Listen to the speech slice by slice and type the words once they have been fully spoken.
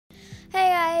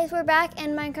guys, we're back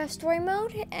in Minecraft story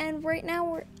mode, and right now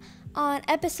we're on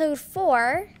episode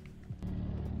 4.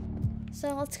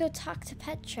 So let's go talk to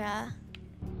Petra.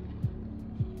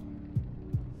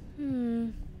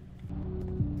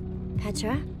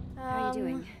 Petra, how are you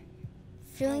doing?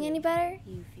 Feeling any better?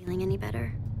 You feeling any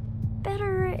better?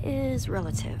 Better is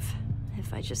relative.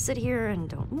 If I just sit here and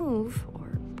don't move or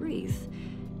breathe,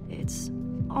 it's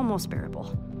almost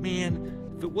bearable. Man,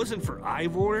 if it wasn't for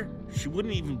Ivor, she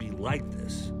wouldn't even be like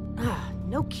this.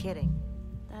 No kidding.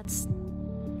 That's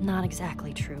not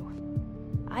exactly true.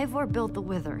 Ivor built the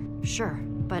Wither, sure,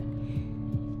 but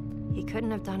he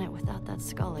couldn't have done it without that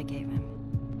skull I gave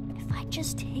him. If I'd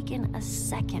just taken a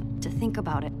second to think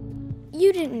about it,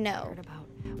 You didn't know. heard about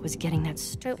was getting that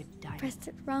stupid diamond. Pressed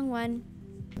the wrong one.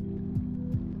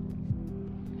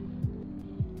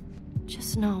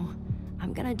 Just know,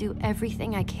 I'm gonna do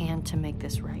everything I can to make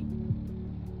this right.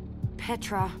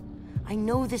 Petra, I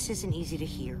know this isn't easy to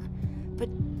hear, but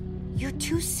you're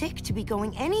too sick to be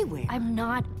going anywhere. I'm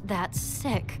not that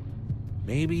sick.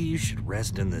 Maybe you should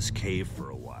rest in this cave for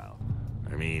a while.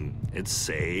 I mean, it's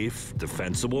safe,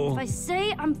 defensible. If I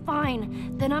say I'm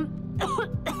fine, then I'm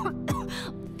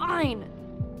fine.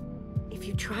 If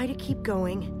you try to keep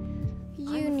going,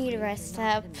 You need to rest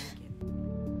up.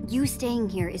 You staying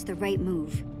here is the right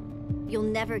move. You'll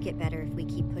never get better if we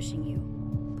keep pushing you.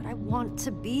 But I want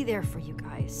to be there for you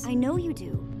guys. I know you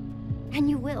do. And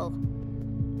you will.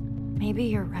 Maybe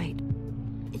you're right.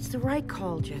 it's the right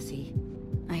call, Jesse.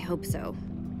 I hope so.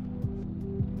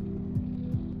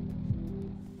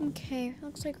 Okay,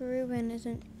 looks like Ruben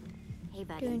isn't Hey,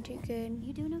 buddy. doing too good.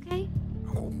 You doing okay?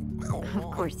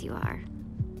 Of course you are.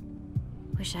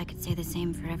 Wish I could say the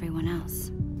same for everyone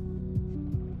else.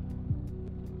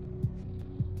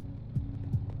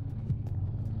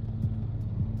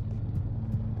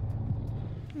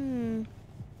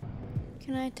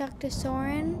 Can I talk to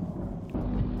Soren?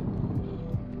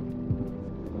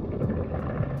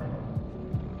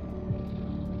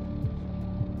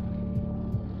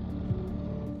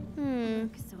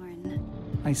 Soren.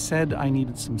 I said I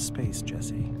needed some space,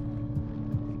 Jesse.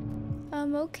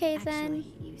 Okay then.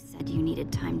 Actually, you said you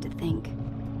needed time to think.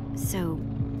 So,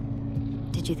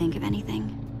 did you think of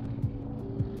anything?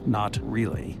 Not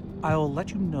really. I'll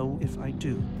let you know if I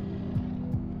do.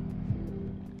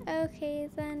 Okay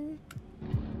then.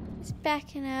 Just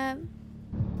backing up.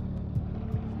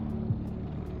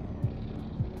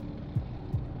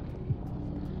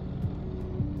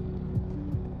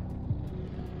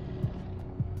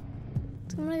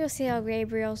 So I'm gonna go see how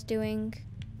Gabriel's doing.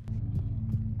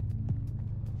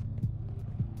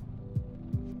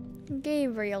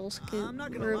 Gabriel's group. I'm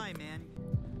not gonna lie, man.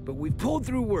 But we've pulled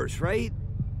through worse, right?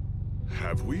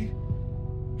 Have we?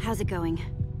 How's it going?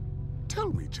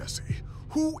 Tell me, Jesse,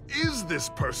 who is this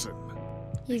person?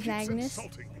 He's Keeps Magnus.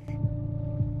 insulting me.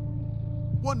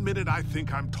 One minute I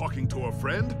think I'm talking to a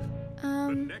friend,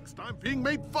 the next I'm being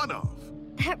made fun of.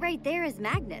 That right there is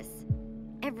Magnus.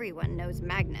 Everyone knows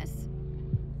Magnus.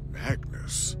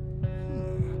 Magnus?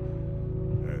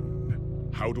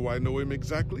 And how do I know him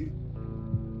exactly?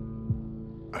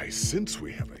 I sense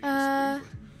we have a history.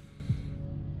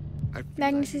 I feel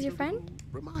Magnus I is your need a friend? little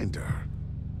Reminder.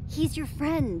 He's your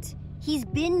friend. He's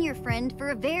been your friend for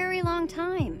a very long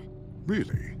time.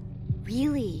 Really?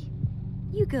 Really?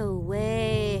 You go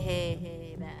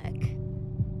way back.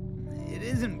 It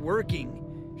isn't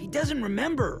working. He doesn't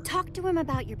remember. Talk to him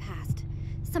about your past.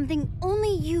 Something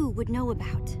only you would know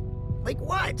about. Like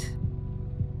what?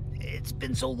 It's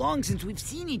been so long since we've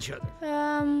seen each other.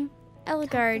 Talk a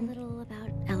Eligard. little about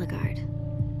Eligard.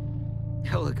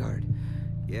 Helligard.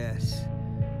 Yes.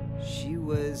 She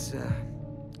was,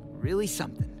 really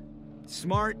something.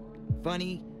 Smart,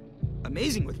 funny,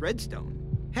 amazing with redstone.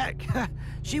 Heck,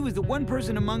 she was the one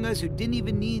person among us who didn't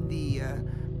even need the...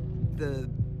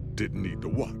 Didn't need the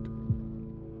what?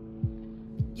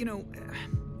 You know,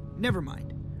 never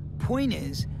mind. Point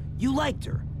is, you liked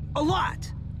her. A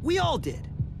lot. We all did.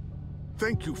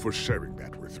 Thank you for sharing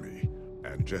that with me.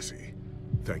 And Jesse,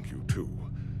 thank you too.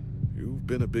 You've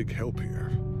been a big help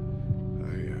here.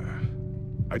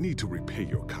 I need to repay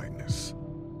your kindness.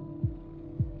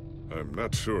 I'm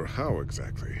not sure how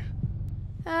exactly.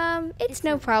 It's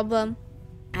no problem.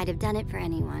 I'd have done it for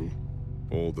anyone.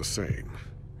 All the same,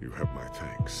 you have my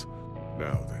thanks.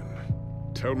 Now then,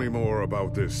 tell me more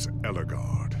about this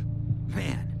Eligard.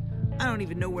 Man, I don't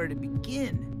even know where to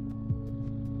begin.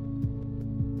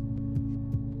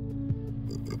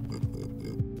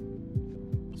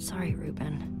 Sorry,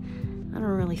 Ruben. I don't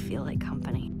really feel like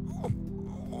company.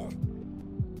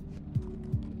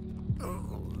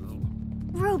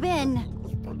 Ruben!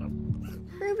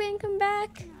 Ruben, come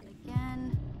back.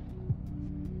 Again.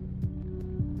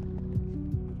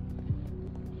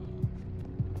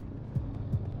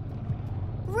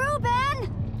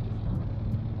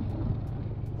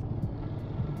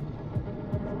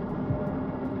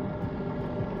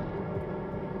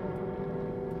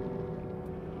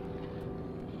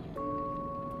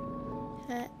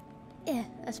 Yeah,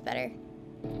 that's better.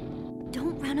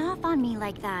 Don't run off on me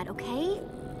like that, okay?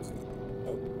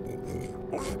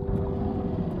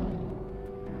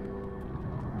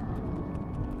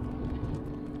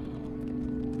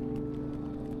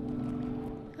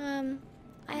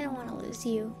 I don't want to lose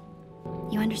you.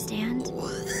 You understand?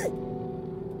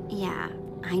 Yeah,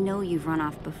 I know you've run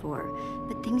off before,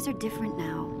 but things are different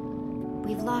now.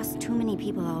 We've lost too many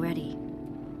people already.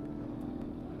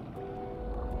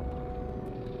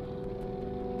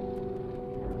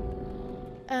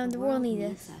 The world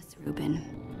needs us. us, Reuben.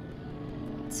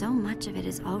 So much of it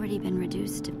has already been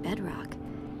reduced to bedrock,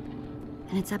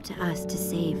 and it's up to us to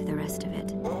save the rest of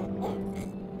it.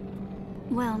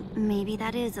 Well, maybe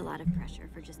that is a lot of pressure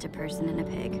for just a person and a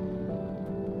pig.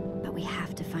 But we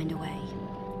have to find a way.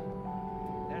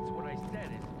 That's what I said,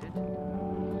 isn't it?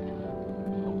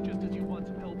 Oh, just as you once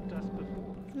helped us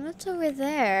before. What's over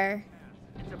there?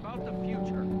 It's about the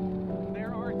future.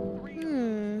 There are 3 of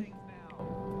those things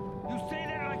now. You say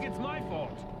that like it's my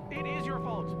fault. It is your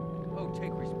fault. Oh,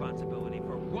 take responsibility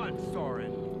for once,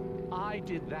 Soren. I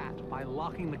did that by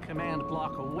locking the command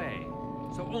block away.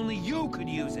 So only you could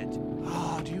use it.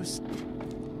 Oh, do you...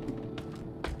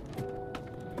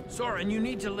 Soren, you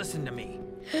need to listen to me.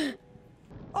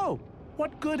 Oh,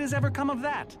 what good has ever come of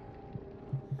that?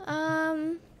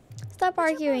 Stop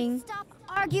arguing. Stop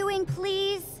arguing,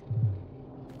 please.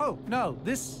 Oh, no,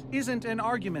 this isn't an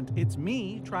argument. It's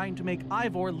me trying to make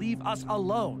Ivor leave us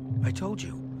alone. I told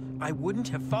you, I wouldn't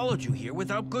have followed you here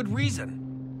without good reason.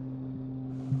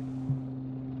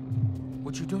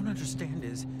 What you don't understand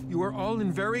is, you are all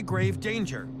in very grave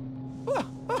danger.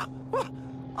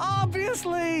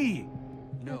 Obviously!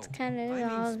 No, That's kinda I mean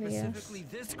obvious. specifically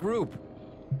this group.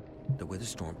 The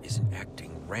Witherstorm isn't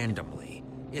acting randomly.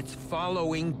 It's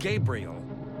following Gabriel.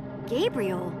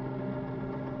 Gabriel?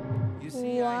 You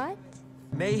see, What? I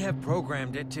may have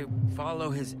programmed it to follow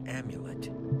his amulet.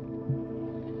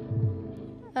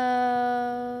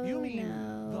 You mean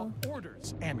no. the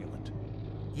Order's amulet?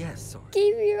 Yes, Soren.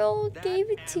 Gabriel That gave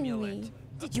it to amulet. me.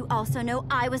 Did you also know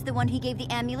I was the one he gave the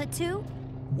amulet to?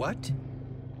 What?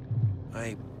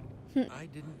 I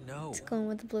didn't know. It's going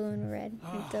with the blue and the red,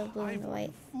 with the blue and the Ivor, white.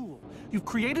 you fool. You've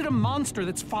created a monster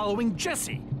that's following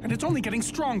Jesse, and it's only getting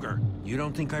stronger. You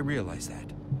don't think I realize that?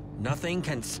 Nothing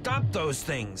can stop those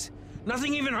things.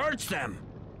 Nothing even hurts them.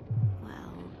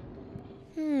 Well,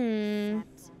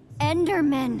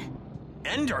 Enderman.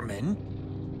 Enderman?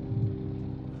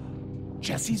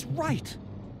 Jesse's right.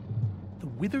 The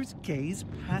Wither's gaze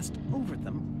passed over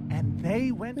them, and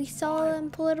they went... We saw them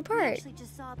pull it I apart. actually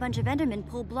just saw a bunch of Endermen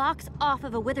pull blocks off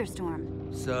of a Witherstorm.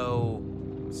 So,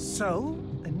 So,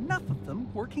 enough of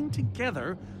them working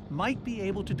together might be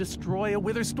able to destroy a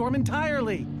Witherstorm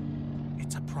entirely.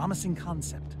 It's a promising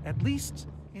concept, at least...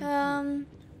 We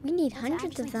need To hundreds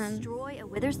actually of them. destroy a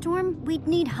Witherstorm, we'd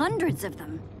need hundreds of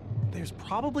them. There's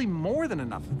probably more than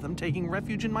enough of them taking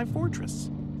refuge in my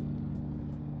fortress.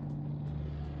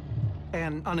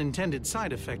 An unintended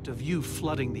side effect of you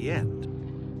flooding the end.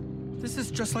 this is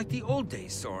just like the old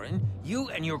days, Soren. You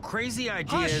and your crazy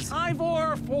ideas... Hush,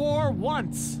 Ivor, for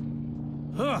once!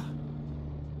 Ugh.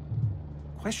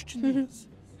 Question is,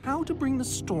 how to bring the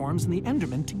storms and the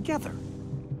Endermen together?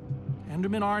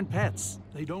 Endermen aren't pets.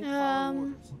 They don't follow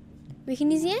orders. We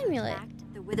can use the In amulet.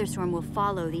 fact, the Witherstorm will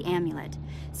follow the amulet.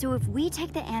 So if we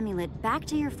take the amulet back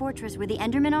to your fortress where the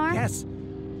Endermen are... Yes.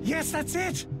 Yes, that's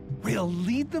it! We'll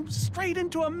lead them straight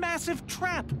into a massive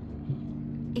trap.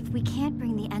 If we can't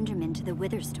bring the Endermen to the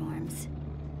Witherstorms,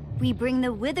 we bring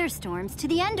the Witherstorms to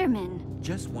the Endermen.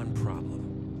 Just one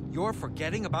problem. You're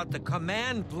forgetting about the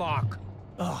command block.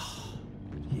 Ugh.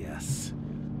 Yes.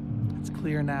 It's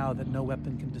clear now that no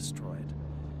weapon can destroy it.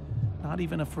 Not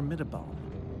even a formidable.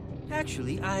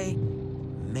 Actually, I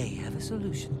may have a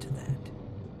solution to that.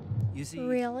 You see,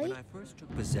 Really? when I first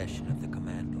took possession of the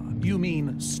command block... You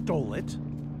mean stole it?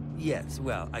 Yes,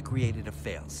 well, I created a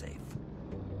failsafe.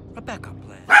 A backup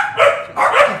plan.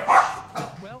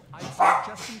 Well, I'd say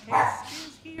just in case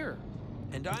is here.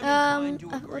 And I'm inclined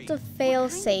to agree. What's a fail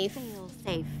safe?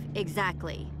 Fail-safe,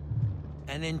 exactly.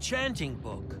 An enchanting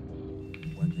book.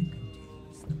 One that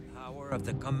contains the power of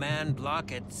the command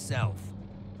block itself.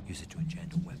 Use it to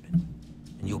enchant a weapon,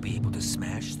 and you'll be able to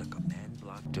smash the command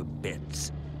block to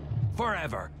bits.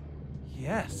 Forever.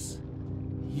 Yes.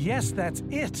 Yes, that's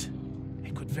it.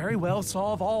 It could very well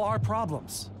solve all our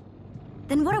problems.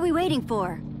 Then what are we waiting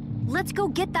for? Let's go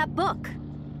get that book.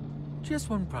 Just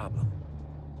one problem.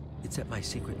 It's at my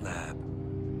secret lab,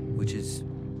 which is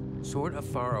sort of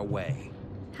far away.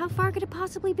 How far could it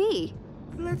possibly be?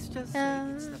 Let's just say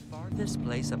it's the farthest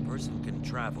place a person can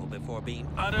travel before being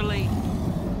utterly...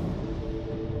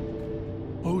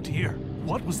 Oh dear,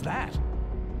 what was that?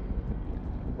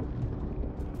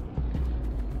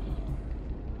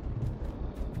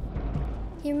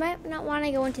 You might not want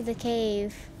to go into the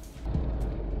cave.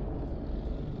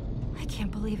 I can't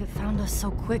believe it found us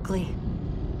so quickly.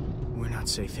 We're not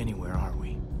safe anywhere, are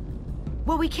we?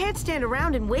 Well, we can't stand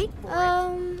around and wait for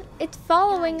it. It's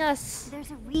following us.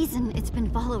 There's a reason it's been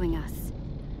following us.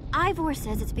 Ivor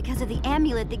says it's because of the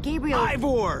amulet that Gabriel...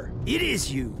 Ivor! It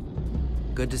is you!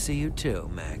 Good to see you too,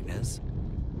 Magnus.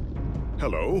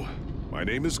 Hello, my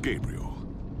name is Gabriel.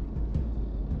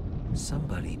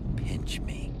 Somebody pinch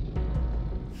me.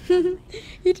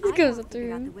 He just goes up to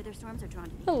figured out the him. wither storms are drawn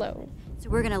to me. Hello. So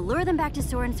we're gonna lure them back to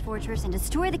Soren's fortress and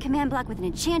destroy the command block with an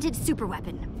enchanted super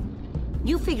weapon.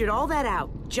 You figured all that out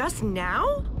just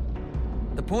now?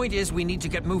 The point is we need to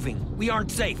get moving. We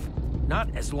aren't safe.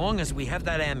 Not as long as we have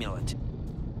that amulet.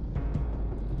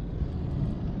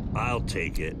 I'll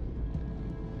take it.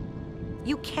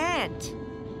 You can't.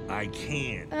 I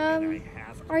can. And I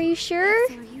have to. Are you sure?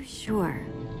 So are you sure?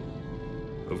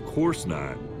 Of course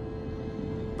not.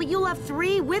 But you'll have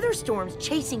 3 wither storms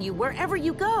chasing you wherever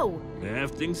you go. And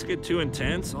if things get too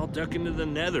intense, I'll duck into the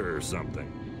nether or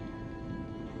something.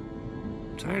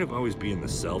 I'm tired of always being the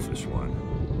selfish one.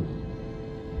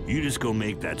 You just go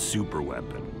make that super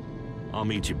weapon. I'll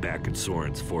meet you back at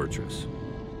Soren's fortress.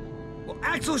 Well,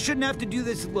 Axel shouldn't have to do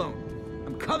this alone.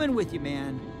 I'm coming with you,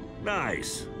 man.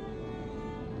 Nice.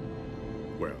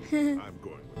 Well, I'm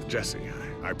going with Jesse.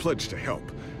 I pledge to help,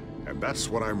 and that's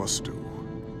what I must do.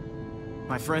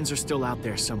 My friends are still out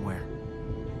there somewhere.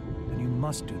 Then you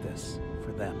must do this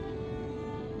for them.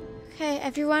 Okay,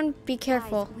 everyone, be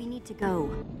careful. Guys, we need to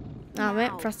go. Oh, I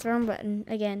meant press the wrong button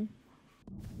again.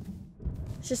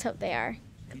 Let's just hope they are.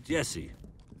 Hey, Jesse,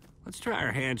 let's try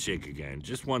our handshake again,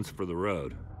 just once for the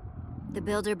road. The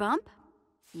builder bump?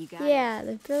 You got it. Yeah,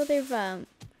 the builder bump.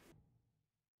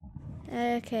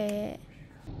 Okay.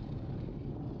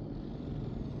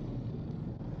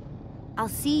 I'll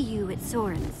see you at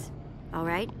Soren's. All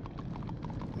right?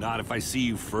 Not if I see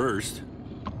you first.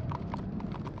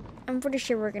 I'm pretty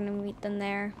sure we're gonna meet them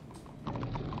there.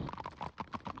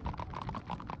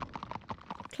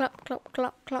 Clop, clop,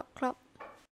 clop, clop, clop.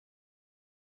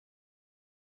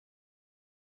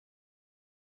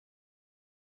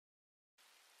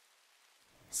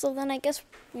 So then I guess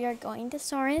we are going to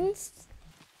Soren's.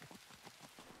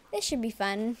 This should be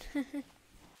fun.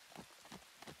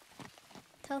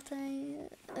 Telltime.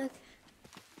 Okay.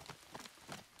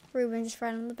 Ruben just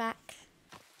right on the back.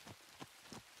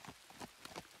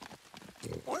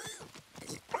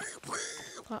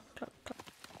 Clop, clop,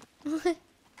 clop.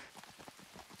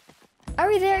 Are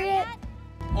we there yet?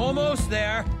 Almost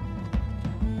there.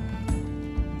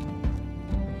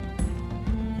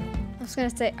 I was gonna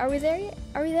say, are we there yet?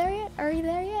 Are we there yet? Are we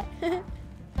there yet? Can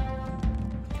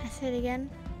I say it again?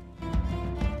 I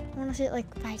wanna say it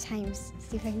like 5 times.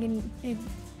 See if I can.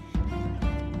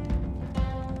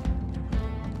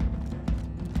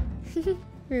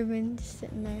 Ruben just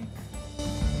sitting there.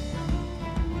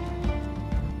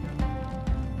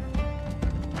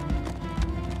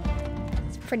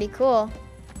 It's pretty cool.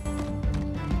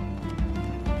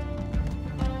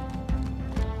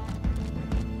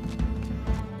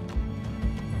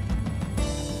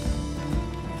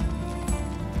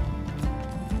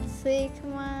 See,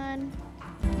 come on.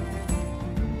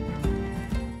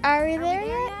 Are we there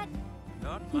yet?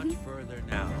 Not much further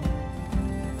now.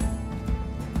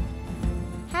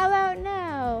 How about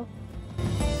now?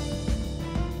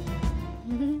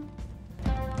 Did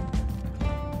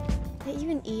they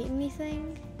even eat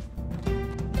anything?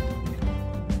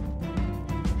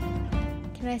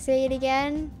 Can I say it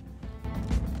again?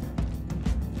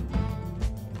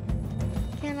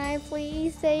 Can I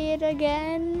please say it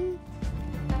again?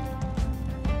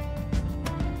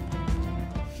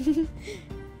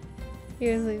 He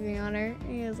was leaving on her.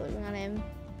 He was leaving on him.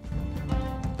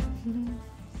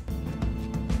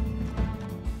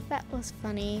 That was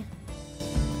funny.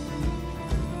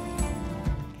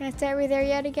 Can I say are we there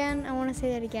yet again? I want to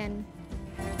say that again.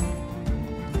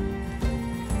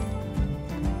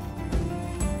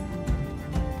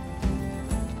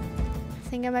 I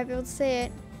think I might be able to say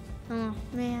it. Oh,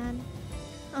 man.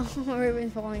 Oh,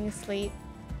 Ruben's falling asleep.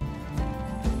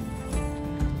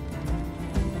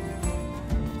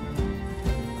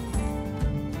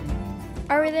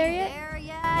 Are we there yet? There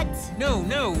yet? No,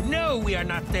 no, no, we are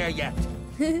not there yet.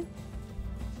 I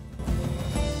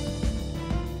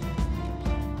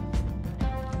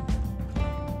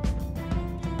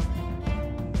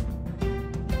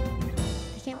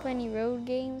can't play any road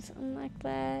games, something like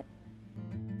that.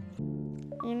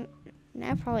 And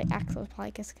now probably Axel's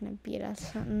probably just gonna beat us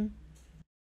or something.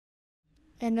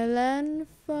 In a land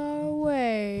far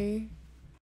away.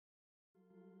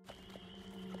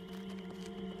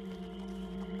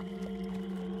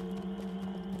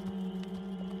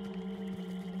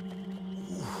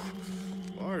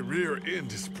 My rear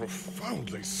end is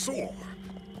profoundly sore.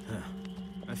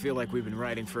 I feel like we've been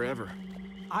riding forever.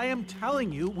 I am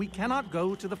telling you, we cannot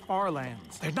go to the far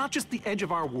lands. They're not just the edge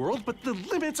of our world, but the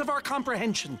limits of our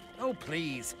comprehension. Oh,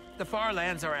 please. The far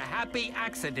lands are a happy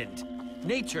accident.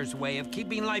 Nature's way of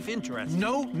keeping life interesting.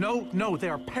 No, no, no. They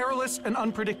are perilous and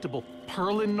unpredictable.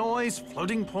 Purlin noise,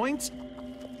 floating points.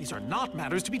 These are not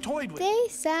matters to be toyed with. They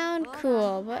sound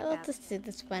cool, but let's just do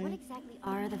this What one. exactly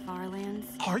are the far lands?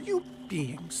 Are you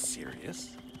being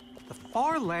serious? The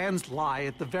far lands lie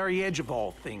at the very edge of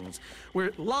all things,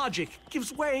 where logic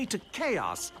gives way to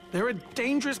chaos. They're a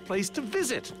dangerous place to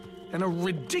visit, and a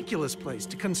ridiculous place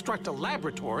to construct a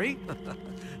laboratory.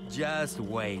 Just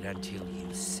wait until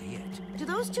you see it. Do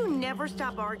those two never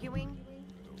stop arguing?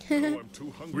 Oh, I'm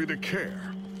too hungry to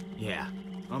care. Yeah,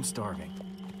 I'm starving.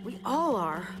 We all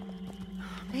are.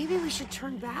 Maybe we should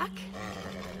turn back?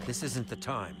 This isn't the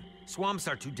time. Swamps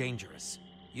are too dangerous.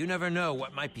 You never know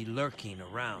what might be lurking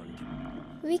around.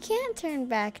 We can't turn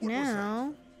back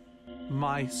now.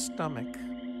 My stomach.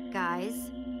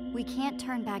 Guys, we can't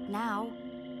turn back now.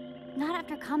 Not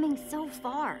after coming so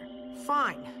far.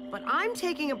 Fine, but I'm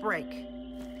taking a break.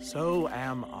 So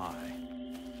am I.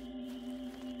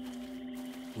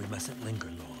 We mustn't linger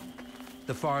long.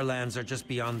 The far lands are just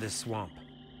beyond this swamp.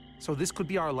 So this could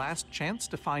be our last chance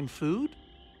to find food?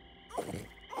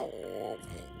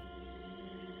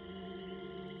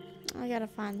 I gotta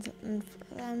find something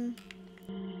for them.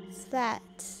 What's that?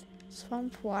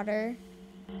 Swamp water.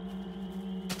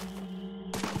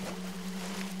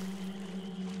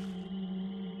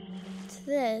 What's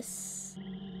this?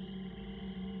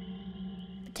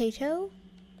 Potato?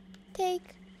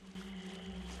 Take.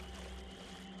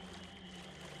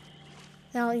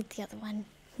 Then I'll eat the other one.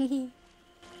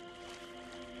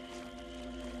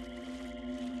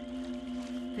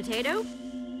 Potato?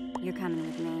 You're coming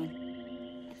with me.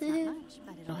 It's not much,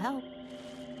 but it'll help.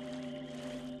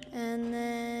 And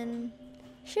then,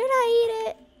 should I eat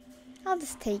it? I'll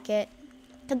just take it.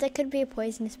 Because it could be a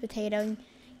poisonous potato.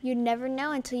 You'd never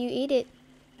know until you eat it.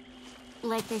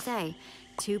 Like they say,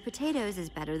 2 potatoes is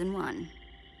better than 1.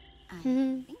 I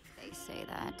think they say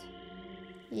that.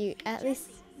 You, at least.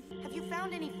 Have you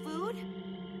found any food?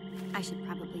 I should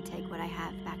probably take what I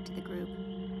have back to the group.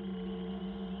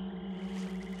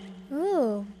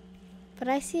 Ooh, but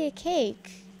I see a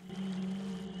cake.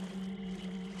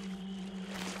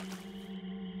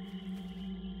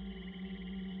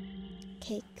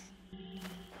 Cake.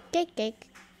 Cake.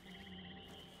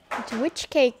 It's witch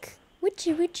cake.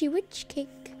 Witchy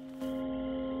cake.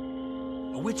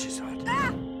 A witch's hut.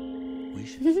 Ah! We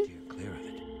should steer clear of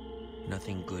it.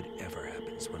 Nothing good ever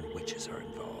happens when witches are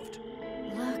involved.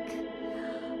 Look,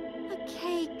 a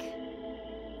cake.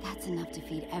 That's enough to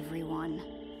feed everyone.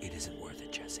 It isn't worth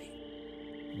it, Jesse.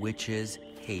 Witches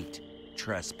hate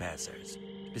trespassers.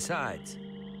 Besides,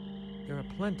 there are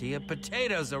plenty of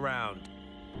potatoes around.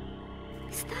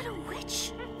 Is that a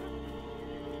witch?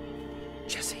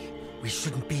 Jesse, we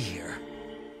shouldn't be here.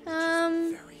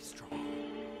 Very strong.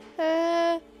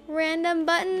 Random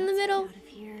button in the middle. Out of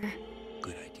here.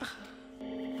 Good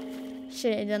idea.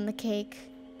 Should have done the cake.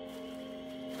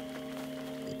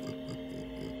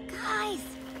 Guys!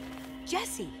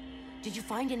 Jesse, did you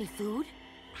find any food?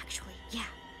 Actually, yeah.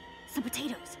 Some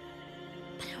potatoes.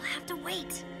 But it'll have to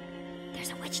wait.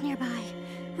 There's a witch nearby.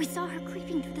 We saw her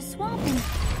creeping through the swamp and...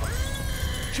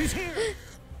 She's here!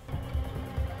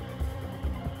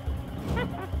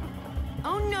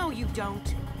 Oh no, you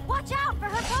don't. Watch out for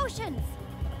her potions!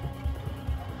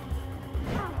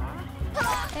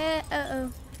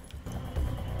 Uh-oh.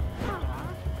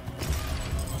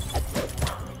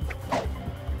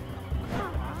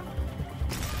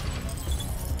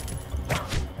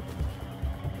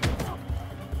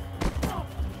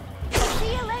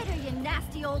 See you later, you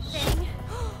nasty old thing!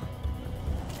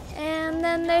 And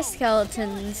then there's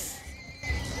skeletons.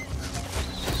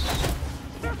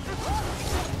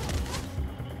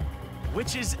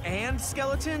 Witches and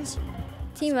skeletons?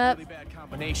 Team up. Really bad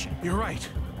combination. You're right.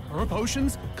 Her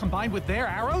potions combined with their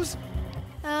arrows?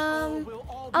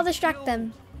 I'll distract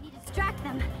them. We need to distract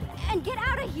them and get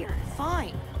out of here!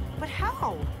 Fine, but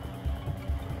how?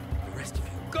 The rest of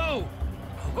you, go!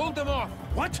 I'll hold them off.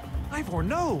 What? Ivor,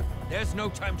 no! There's no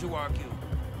time to argue.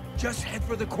 Just head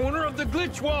for the corner of the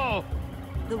glitch wall.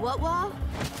 The what wall?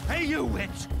 Hey, you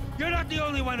witch! You're not the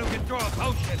only one who can throw a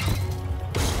potion.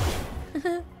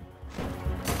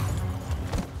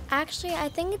 Actually, I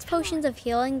think it's potions of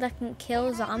healing that can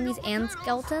kill zombies and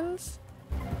skeletons.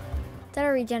 That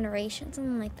are regeneration,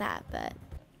 something like that, but...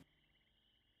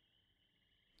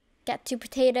 Get 2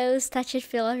 potatoes, that should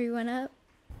fill everyone up.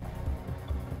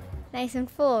 Nice and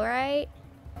full, right?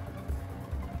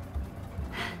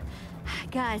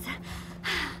 Guys,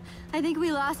 I think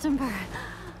we lost him for...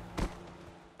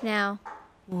 Now.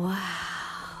 Wow.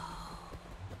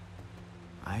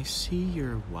 I see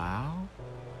your wow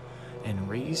and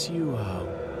raise you a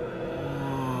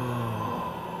whoa.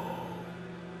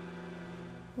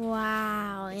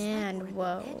 Wow, and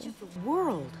whoa. Edge of the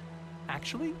world.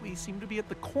 Actually, we seem to be at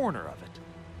the corner of it.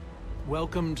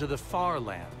 Welcome to the far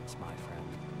lands, my friend.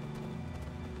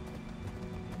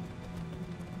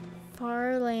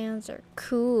 Far lands are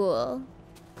cool.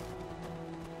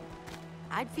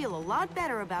 I'd feel a lot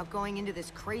better about going into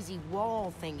this crazy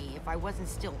wall thingy if I wasn't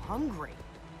still hungry.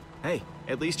 Hey,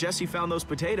 at least Jesse found those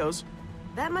potatoes.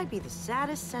 That might be the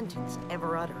saddest sentence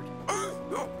ever uttered.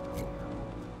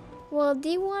 Well, do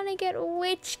you want to get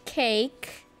witch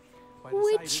cake? Quite a sight,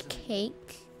 Witch isn't it?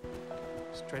 cake?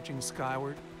 Stretching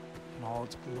skyward in all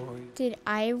its glory. Did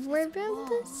Ivor build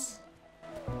this?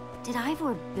 Did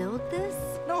Ivor build this?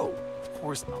 No, of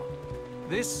course not.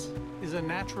 This is a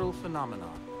natural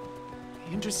phenomenon.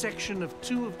 The intersection of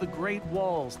 2 of the great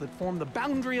walls that form the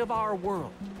boundary of our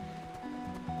world.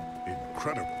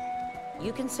 Incredible.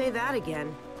 You can say that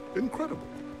again. Incredible.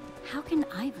 How can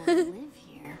Ivor live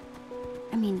here?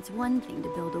 I mean, it's one thing to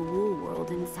build a wool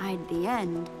world inside the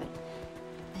end, but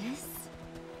this?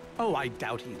 Oh, I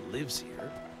doubt he lives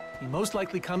here. He most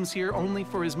likely comes here only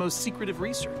for his most secretive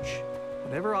research.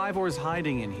 Whatever Ivor's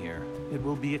hiding in here, it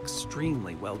will be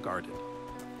extremely well guarded.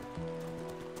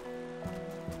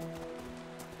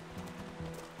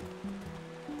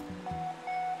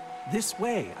 This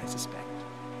way, I suspect.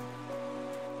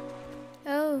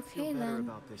 Oh, Feel okay better then.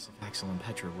 about this if Axel and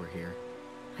Petra were here.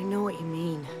 I know what you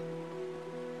mean.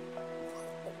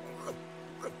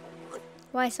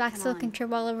 Why is Wax still on. can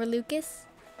trip all over Lucas?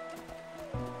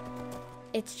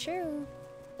 It's true.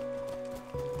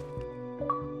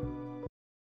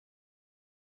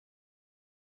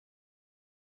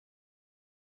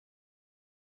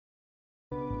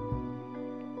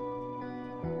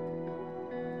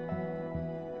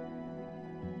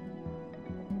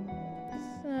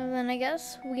 So then I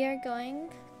guess we are going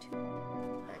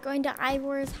to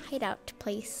Ivor's hideout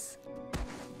place.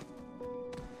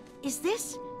 Is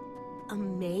this a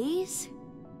maze?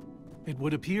 It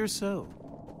would appear so.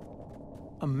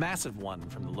 A massive one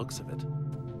from the looks of it.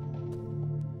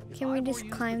 If Can we Ivor just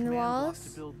used climb the command block walls?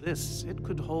 To build this, it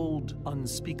could hold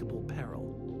unspeakable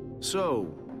peril.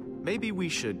 So, maybe we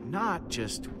should not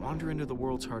just wander into the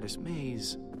world's hardest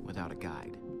maze without a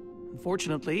guide.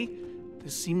 Unfortunately,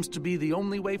 this seems to be the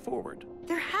only way forward.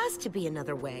 There has to be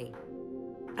another way.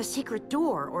 A secret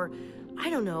door, or I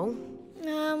don't know.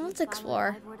 Let's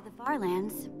explore. Ivor to the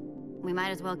Farlands. We might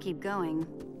as well keep going.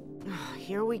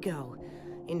 Here we go.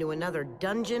 Into another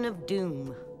dungeon of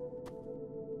doom.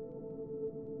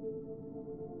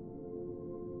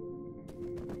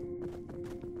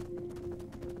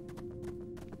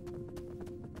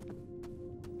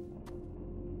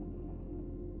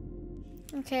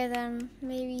 Okay, then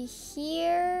maybe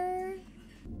here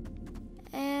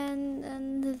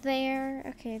and there.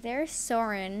 Okay, there's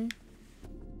Soren.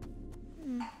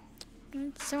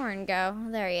 Where'd Soren go?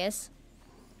 There he is.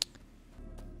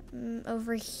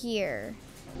 Over here.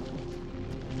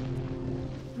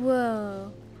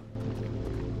 Whoa.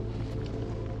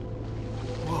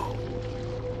 Whoa.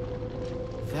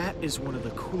 That is one of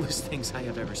the coolest things I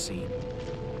have ever seen.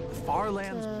 The far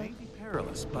lands may be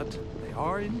perilous, but they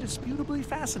are indisputably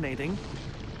fascinating.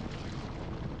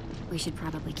 We should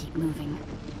probably keep moving.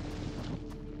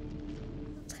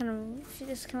 It's she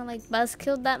just kind of like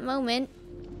buzzkilled that moment.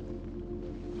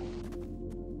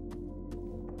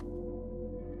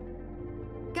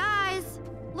 Guys,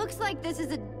 looks like this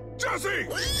is a... Jesse!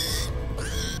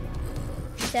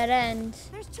 Dead end.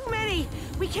 There's too many!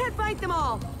 We can't fight them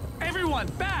all! Everyone,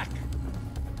 back!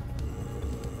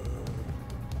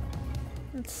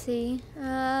 Let's see.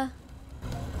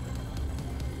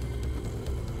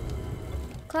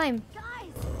 Climb.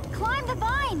 Guys, climb the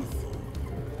vines!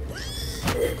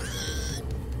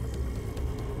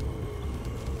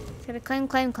 Gotta climb,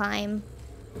 climb, climb.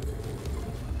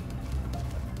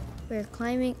 We're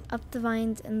climbing up the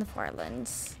vines in the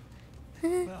Farlands.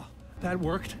 Well, that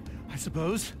worked, I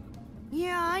suppose.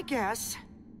 Yeah, I guess.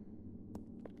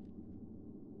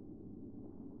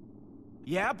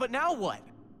 Yeah, but now what?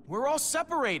 We're all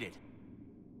separated.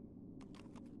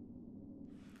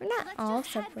 We're not Let's all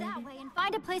just head separated. that way and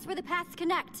find a place where the paths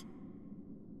connect.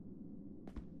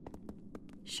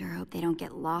 Sure hope they don't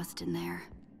get lost in there.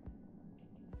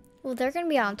 Well, they're gonna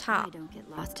be on They top. don't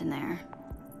get lost in there.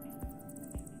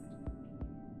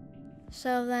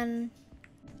 So then,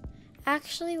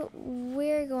 actually, what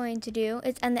we're going to do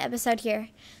is end the episode here.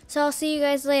 So I'll see you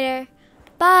guys later.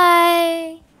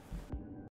 Bye!